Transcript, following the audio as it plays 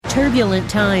Turbulent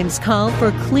times call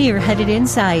for clear-headed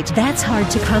insight. That's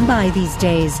hard to come by these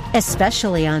days,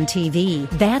 especially on TV.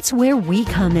 That's where we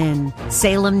come in.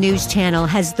 Salem News Channel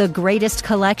has the greatest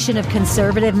collection of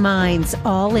conservative minds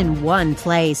all in one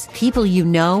place. People you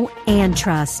know and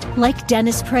trust, like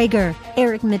Dennis Prager,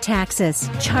 Eric Metaxas,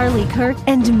 Charlie Kirk,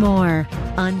 and more.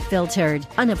 Unfiltered,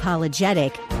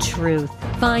 unapologetic truth.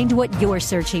 Find what you're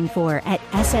searching for at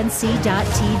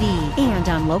snc.tv and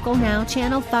on Local Now,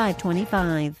 Channel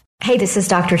 525. Hey, this is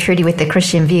Dr. Trudy with The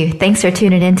Christian View. Thanks for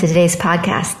tuning in to today's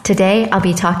podcast. Today, I'll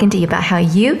be talking to you about how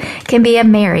you can be a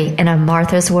Mary in a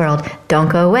Martha's world. Don't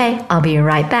go away. I'll be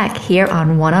right back here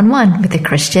on One-on-One with The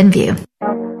Christian View.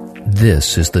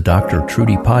 This is the Dr.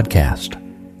 Trudy podcast,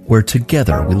 where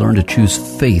together we learn to choose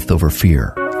faith over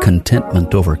fear,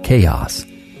 contentment over chaos,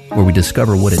 where we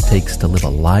discover what it takes to live a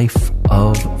life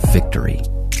of victory.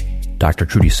 Dr.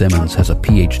 Trudy Simmons has a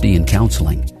PhD in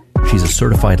counseling. She's a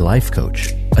certified life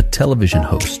coach, a television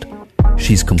host.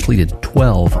 She's completed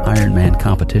 12 Ironman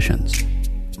competitions.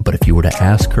 But if you were to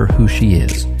ask her who she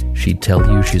is, she'd tell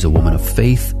you she's a woman of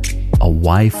faith, a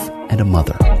wife, and a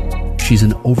mother. She's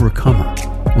an overcomer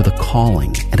with a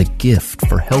calling and a gift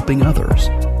for helping others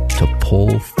to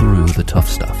pull through the tough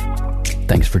stuff.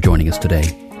 Thanks for joining us today.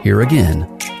 Here again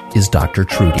is Dr.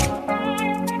 Trudy.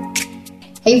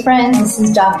 Hey friends, this is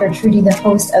Dr. Trudy, the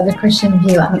host of The Christian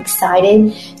View. I'm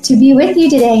excited to be with you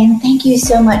today, and thank you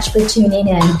so much for tuning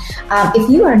in. If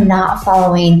you are not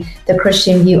following The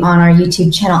Christian View on our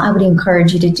YouTube channel, I would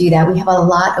encourage you to do that. We have a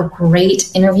lot of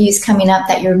great interviews coming up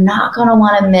that you're not going to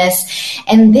want to miss.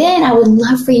 And then I would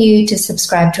love for you to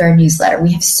subscribe to our newsletter.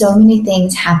 We have so many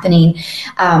things happening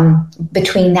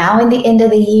between now and the end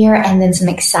of the year, and then some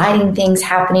exciting things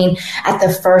happening at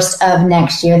the first of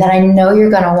next year that I know you're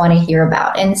going to want to hear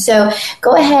about. And so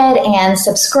go ahead and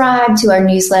subscribe to our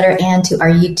newsletter and to our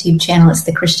YouTube channel. It's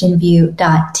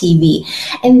thechristianview.tv.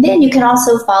 And then you can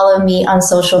also follow me on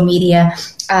social media,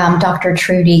 Dr.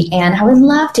 Trudy, and I would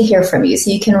love to hear from you. So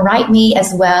you can write me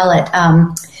as well at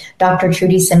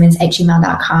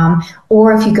drtrudysimmons@gmail.com,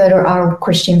 or if you go to our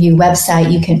Christian View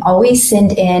website, you can always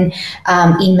send in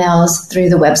emails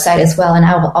through the website as well, and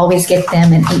I will always get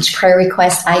them, and each prayer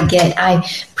request I get, I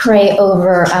pray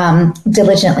over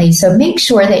diligently. So make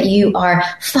sure that you are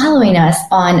following us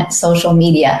on social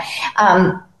media.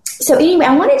 So anyway,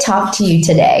 I want to talk to you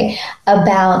today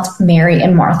about Mary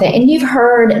and Martha. And you've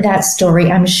heard that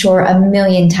story, I'm sure, a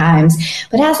million times.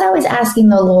 But as I was asking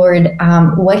the Lord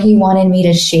what he wanted me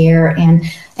to share and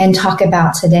talk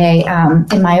about today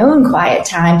in my own quiet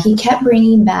time, he kept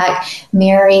bringing back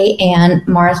Mary and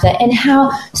Martha and how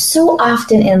so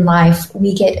often in life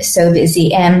we get so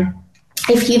busy. And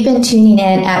if you've been tuning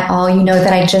in at all, you know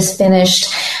that I just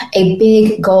finished a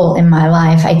big goal in my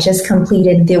life. I just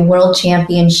completed the World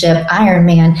Championship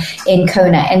Ironman in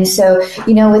Kona. And so,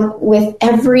 you know, with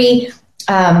every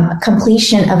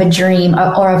completion of a dream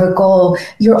or of a goal,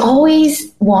 you're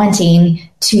always wanting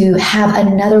to have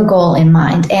another goal in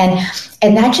mind.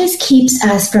 And that just keeps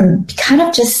us from kind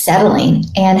of just settling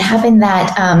and having that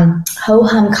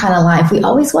ho-hum kind of life. We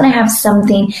always want to have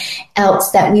something else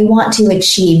that we want to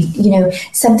achieve, you know,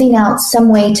 something else, some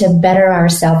way to better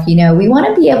ourselves. You know, we want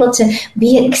to be able to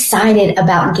be excited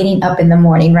about getting up in the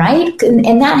morning, right?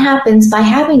 And that happens by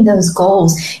having those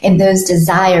goals and those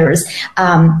desires.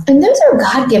 And those are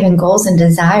God-given goals and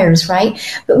desires, right?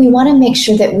 But we want to make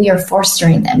sure that we are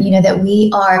fostering them, you know, that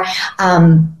we are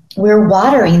we're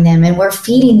watering them and we're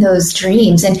feeding those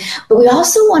dreams. But we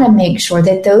also want to make sure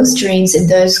that those dreams and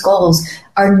those goals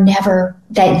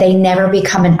that they never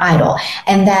become an idol,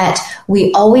 and that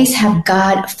we always have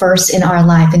God first in our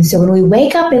life. And so when we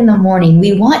wake up in the morning,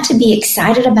 we want to be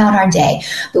excited about our day,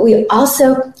 but we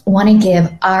also want to give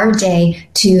our day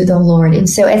to the Lord. And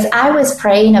so as I was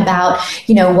praying about,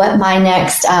 you know, what my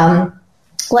next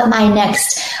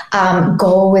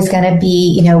goal was going to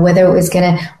be, you know, whether I was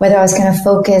going to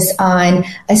focus on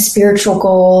a spiritual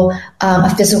goal,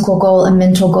 a physical goal, a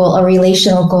mental goal, a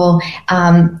relational goal.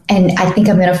 And I think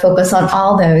I'm going to focus on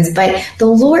all those. But the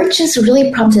Lord just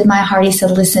really prompted my heart. He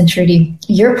said, listen, Trudy,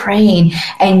 you're praying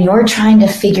and you're trying to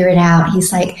figure it out.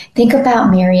 He's like, think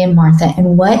about Mary and Martha,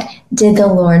 and what did the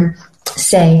Lord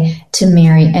say to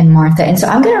Mary and Martha? And so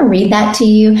I'm going to read that to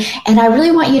you, and I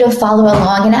really want you to follow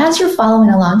along. And as you're following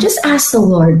along, just ask the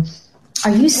Lord,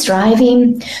 are you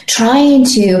striving, trying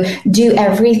to do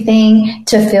everything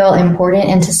to feel important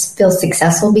and to feel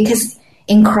successful? Because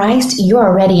in Christ, you're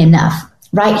already enough.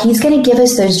 Right? He's going to give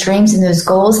us those dreams and those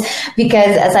goals,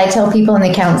 because as I tell people in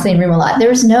the counseling room a lot,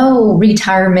 there's no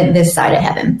retirement this side of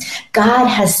heaven. God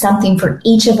has something for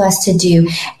each of us to do,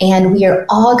 and we are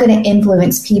all going to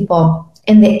influence people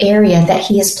in the area that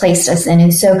he has placed us in.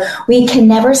 And so we can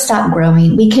never stop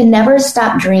growing. We can never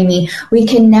stop dreaming. We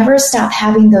can never stop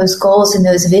having those goals and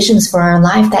those visions for our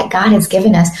life that God has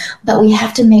given us. But we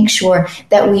have to make sure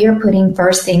that we are putting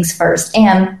first things first.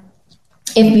 And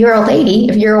if you're a lady,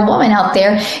 if you're a woman out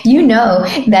there, you know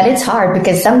that it's hard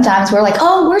because sometimes we're like,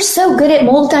 oh, we're so good at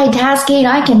multitasking.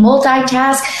 I can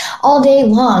multitask all day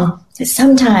long.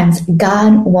 Sometimes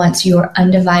God wants your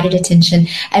undivided attention.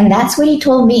 And that's what he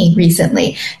told me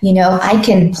recently. You know, I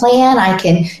can plan, I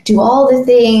can do all the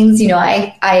things. You know,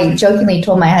 I jokingly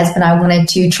told my husband I wanted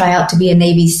to try out to be a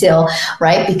Navy SEAL,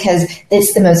 right? Because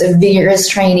it's the most vigorous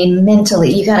training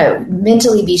mentally. You got to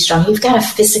mentally be strong. You've got to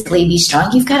physically be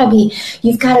strong. You've got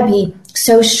to be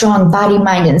so strong, body,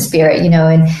 mind, and spirit, you know.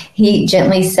 And he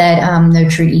gently said, no,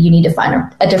 Trudy, you need to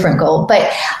find a different goal.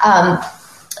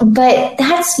 But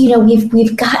that's, you know,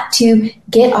 we've got to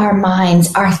get our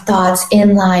minds, our thoughts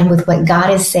in line with what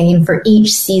God is saying for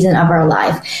each season of our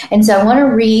life. And so I want to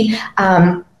read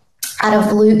out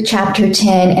of Luke chapter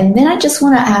 10, and then I just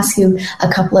want to ask you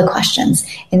a couple of questions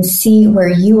and see where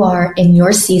you are in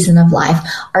your season of life.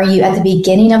 Are you at the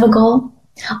beginning of a goal?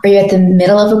 Are you at the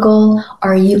middle of a goal?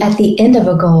 Are you at the end of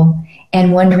a goal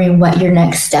and wondering what your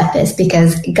next step is?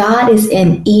 Because God is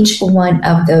in each one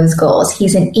of those goals.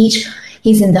 He's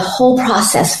in the whole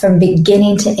process from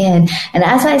beginning to end. And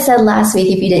as I said last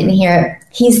week, if you didn't hear it,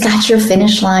 he's got your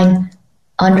finish line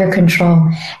under control.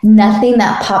 Nothing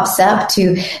that pops up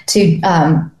to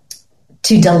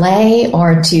delay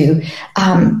or to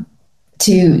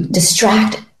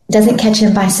distract doesn't catch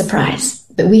him by surprise.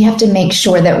 But we have to make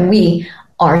sure that we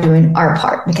are doing our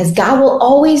part, because God will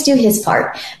always do his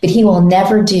part, but he will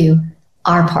never do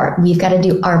our part. We've got to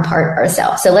do our part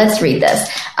ourselves. So let's read this.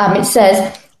 It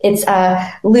says, it's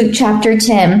Luke chapter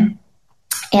 10,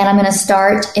 and I'm going to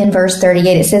start in verse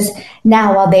 38. It says,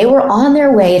 now while they were on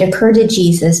their way, it occurred that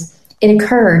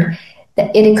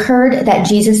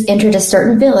Jesus entered a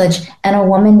certain village, and a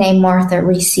woman named Martha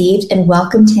received and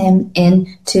welcomed him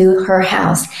into her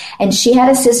house. And she had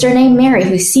a sister named Mary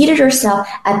who seated herself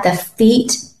at the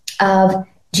feet of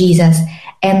Jesus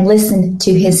and listened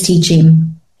to his teaching.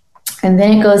 And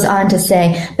then it goes on to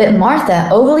say, but Martha,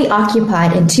 overly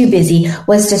occupied and too busy,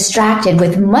 was distracted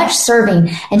with much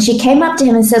serving. And she came up to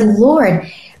him and said, Lord,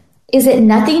 is it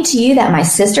nothing to you that my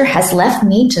sister has left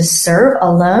me to serve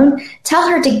alone? Tell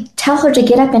her to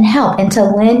get up and help and to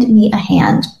lend me a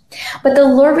hand. But the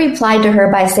Lord replied to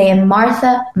her by saying,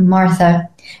 Martha, Martha,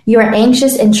 you are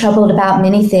anxious and troubled about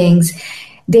many things.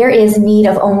 There is need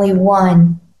of only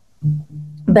one,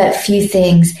 but few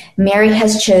things. Mary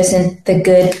has chosen the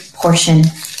good portion.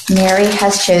 Mary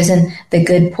has chosen the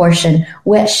good portion,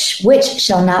 which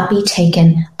shall not be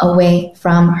taken away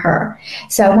from her.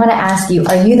 So I want to ask you,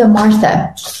 are you the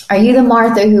Martha? Are you the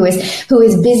Martha who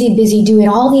is busy doing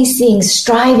all these things,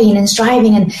 striving, and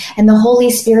the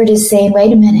Holy Spirit is saying,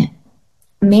 wait a minute,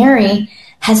 Mary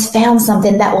has found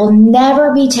something that will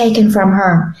never be taken from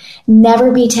her.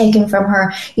 Never be taken from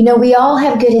her. You know, we all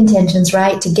have good intentions,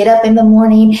 right? To get up in the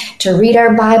morning, to read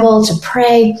our Bible, to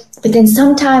pray. But then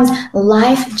sometimes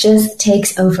life just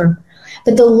takes over.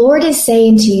 But the Lord is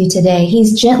saying to you today,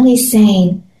 he's gently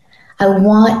saying, I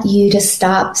want you to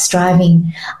stop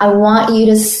striving. I want you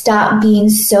to stop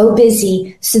being so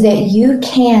busy so that you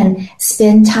can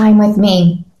spend time with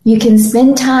me. You can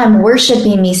spend time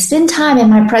worshiping me, spend time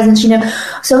in my presence. You know,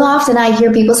 so often I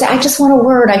hear people say, I just want a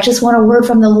word. I just want a word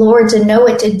from the Lord to know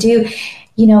what to do.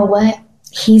 You know what?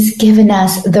 He's given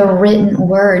us the written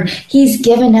word. He's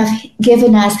given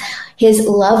us his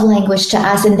love language to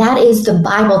us, and that is the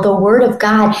Bible, the word of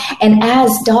God. And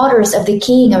as daughters of the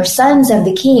King or sons of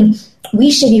the King, we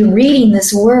should be reading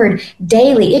this word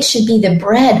daily. It should be the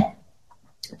bread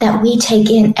that we take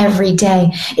in every day.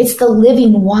 It's the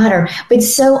living water. But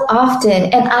so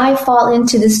often, and I fall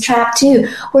into this trap too,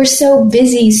 we're so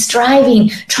busy striving,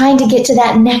 trying to get to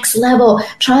that next level,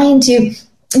 trying to,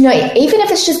 you know, even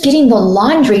if it's just getting the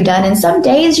laundry done. And some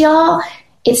days, y'all,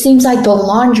 it seems like the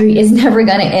laundry is never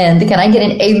going to end. Can I get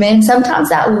an amen? Sometimes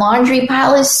that laundry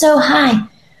pile is so high.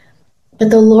 But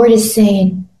the Lord is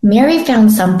saying, Mary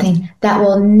found something that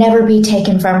will never be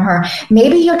taken from her.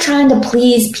 Maybe you're trying to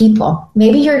please people.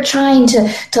 Maybe you're trying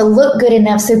to look good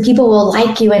enough so people will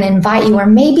like you and invite you. Or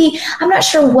maybe, I'm not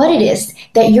sure what it is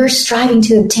that you're striving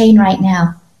to obtain right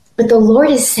now. But the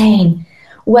Lord is saying,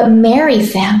 what Mary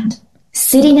found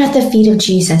sitting at the feet of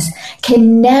Jesus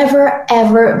can never,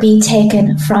 ever be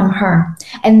taken from her.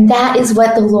 And that is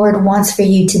what the Lord wants for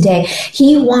you today.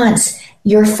 He wants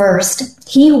your first.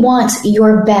 He wants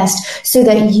your best so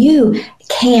that you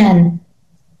can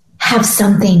have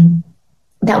something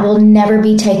that will never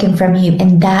be taken from you.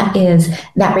 And that is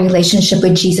that relationship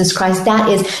with Jesus Christ. That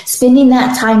is spending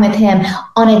that time with him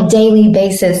on a daily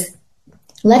basis,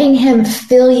 letting him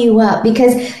fill you up.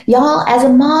 Because y'all, as a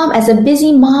mom, as a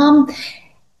busy mom,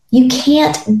 you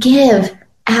can't give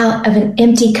out of an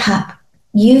empty cup.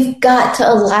 You've got to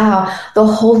allow the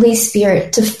Holy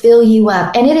Spirit to fill you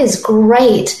up. And it is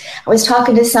great. I was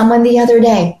talking to someone the other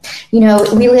day. You know,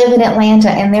 we live in Atlanta,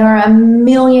 and there are a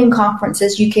million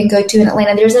conferences you can go to in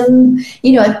Atlanta. There's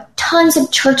tons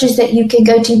of churches that you can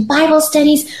go to, Bible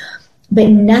studies, but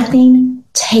nothing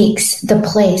takes the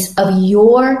place of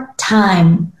your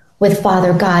time with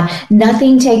Father God.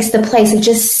 Nothing takes the place of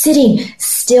just sitting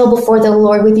still before the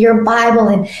Lord with your Bible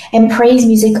and praise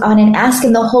music on, and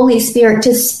asking the Holy Spirit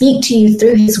to speak to you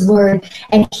through his word.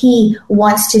 And he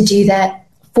wants to do that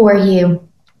for you.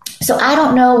 So I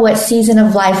don't know what season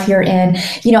of life you're in.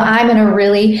 You know, I'm in a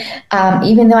really,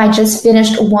 even though I just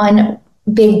finished one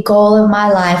big goal of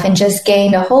my life and just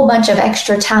gained a whole bunch of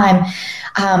extra time,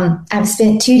 I've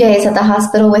spent 2 days at the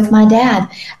hospital with my dad.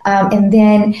 And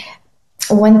then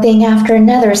one thing after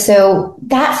another. So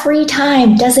that free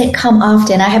time doesn't come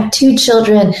often. I have 2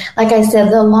 children. Like I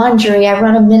said, the laundry, I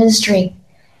run a ministry.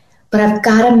 But I've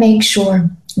got to make sure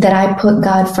that I put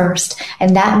God first.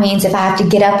 And that means if I have to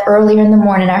get up earlier in the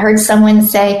morning, I heard someone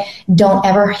say, don't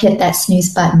ever hit that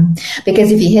snooze button.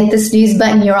 Because if you hit the snooze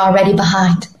button, you're already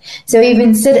behind. So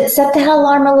even set that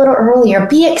alarm a little earlier.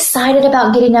 Be excited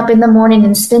about getting up in the morning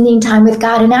and spending time with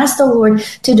God, and ask the Lord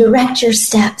to direct your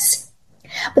steps.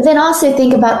 But then also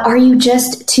think about, are you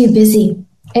just too busy?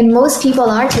 And most people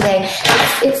are today.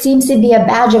 It seems to be a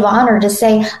badge of honor to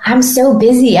say, I'm so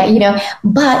busy,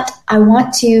 but I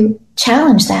want to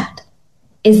challenge that.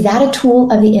 Is that a tool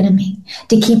of the enemy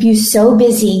to keep you so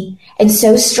busy and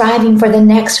so striving for the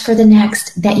next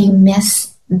that you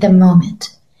miss the moment?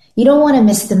 You don't want to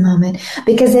miss the moment,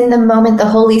 because in the moment the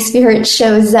Holy Spirit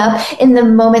shows up. In the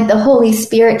moment the Holy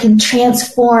Spirit can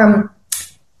transform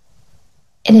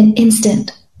in an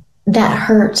instant that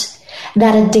hurt,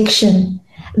 that addiction,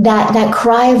 that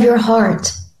cry of your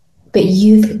heart. But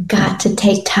you've got to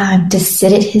take time to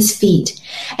sit at his feet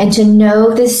and to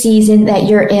know the season that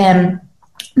you're in.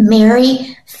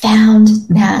 Mary found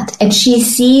that, and she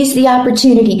seized the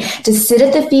opportunity to sit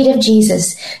at the feet of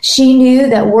Jesus. She knew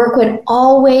that work would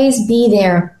always be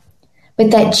there, but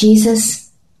that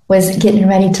Jesus was getting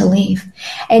ready to leave.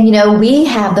 And we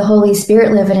have the Holy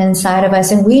Spirit living inside of us,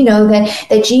 and we know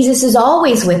that Jesus is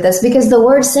always with us, because the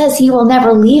word says he will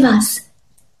never leave us.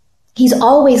 He's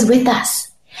always with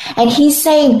us. And he's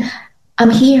saying, I'm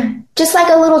here. Just like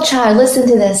a little child. Listen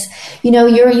to this.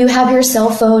 You have your cell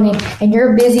phone and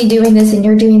you're busy doing this and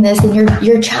you're doing this, and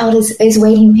your child is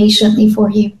waiting patiently for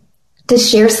you to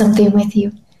share something with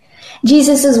you.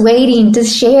 Jesus is waiting to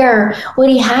share what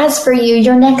he has for you,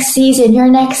 your next season, your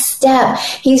next step.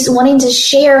 He's wanting to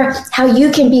share how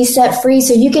you can be set free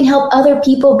so you can help other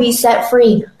people be set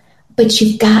free. But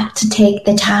you've got to take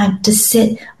the time to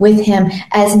sit with him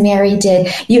as Mary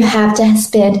did. You have to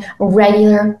spend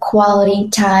regular quality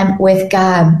time with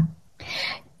God.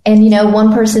 And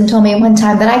one person told me one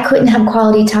time that I couldn't have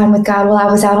quality time with God while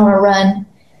I was out on a run.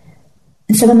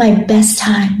 And some of my best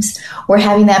times were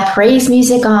having that praise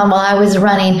music on while I was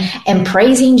running and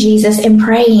praising Jesus and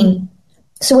praying.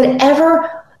 So whatever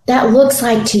that looks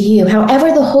like to you,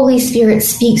 however the Holy Spirit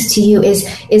speaks to you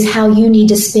is how you need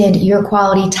to spend your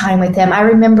quality time with him. I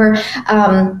remember,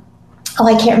 I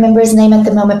can't remember his name at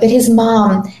the moment, but his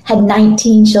mom had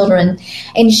 19 children,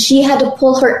 and she had to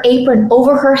pull her apron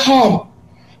over her head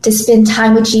to spend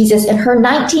time with Jesus. And her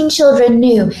 19 children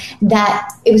knew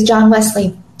that it was John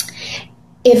Wesley.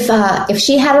 If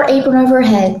she had her apron over her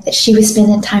head, that she was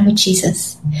spending time with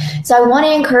Jesus. So I want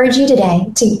to encourage you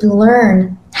today to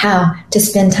learn how to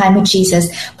spend time with Jesus.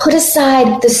 Put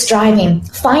aside the striving.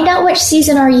 Find out which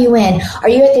season are you in. Are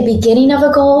you at the beginning of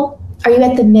a goal? Are you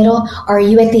at the middle? Or are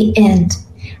you at the end?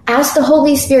 Ask the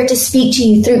Holy Spirit to speak to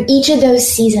you through each of those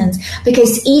seasons,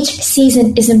 because each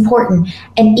season is important,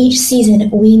 and each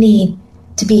season we need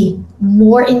to be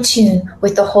more in tune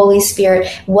with the Holy Spirit.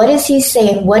 What is he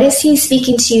saying? What is he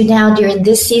speaking to you now during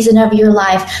this season of your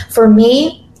life? For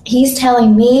me, he's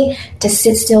telling me to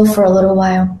sit still for a little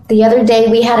while. The other day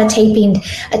we had a taping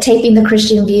the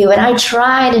Christian View, and I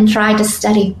tried to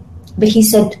study. But he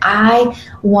said, I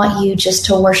want you just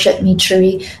to worship me,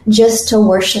 Trudy, just to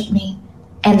worship me.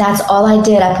 And that's all I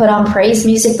did. I put on praise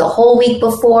music the whole week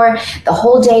before, the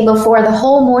whole day before, the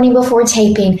whole morning before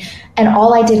taping. And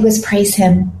all I did was praise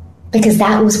him, because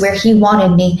that was where he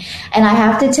wanted me. And I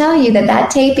have to tell you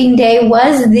that taping day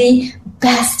was the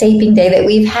best taping day that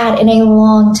we've had in a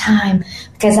long time,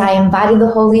 because I invited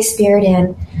the Holy Spirit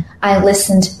in. I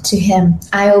listened to him.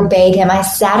 I obeyed him. I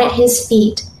sat at his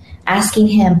feet, asking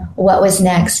him what was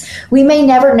next. We may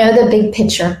never know the big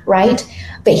picture, right?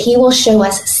 But he will show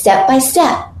us step by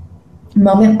step,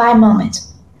 moment by moment,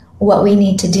 what we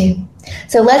need to do.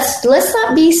 So let's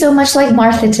not be so much like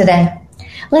Martha today.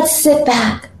 Let's sit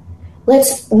back.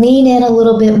 Let's lean in a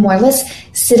little bit more. Let's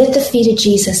sit at the feet of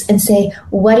Jesus and say,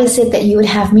 what is it that you would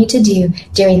have me to do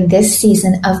during this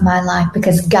season of my life?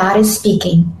 Because God is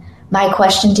speaking. My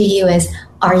question to you is,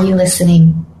 are you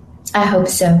listening? I hope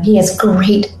so. He has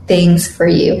great things for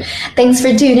you. Thanks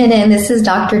for tuning in. This is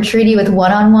Dr. Trudy with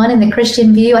One-on-One in the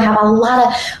Christian View. I have a lot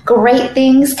of great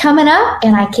things coming up,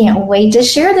 and I can't wait to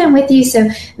share them with you. So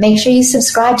make sure you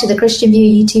subscribe to the Christian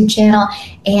View YouTube channel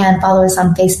and follow us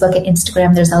on Facebook and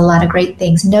Instagram. There's a lot of great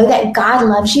things. Know that God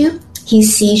loves you. He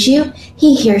sees you.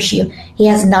 He hears you. He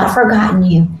has not forgotten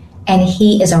you, and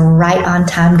He is a right on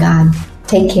time God.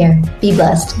 Take care. Be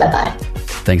blessed. Bye-bye.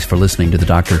 Thanks for listening to the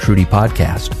Dr. Trudy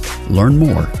Podcast. Learn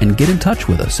more and get in touch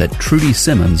with us at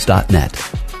trudysimmons.net.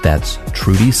 That's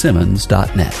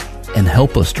trudysimmons.net. And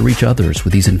help us to reach others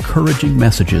with these encouraging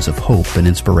messages of hope and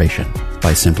inspiration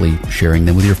by simply sharing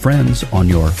them with your friends on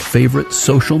your favorite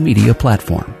social media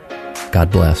platform.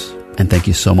 God bless, and thank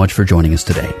you so much for joining us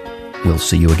today. We'll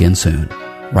see you again soon,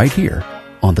 right here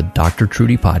on the Dr.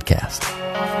 Trudy Podcast.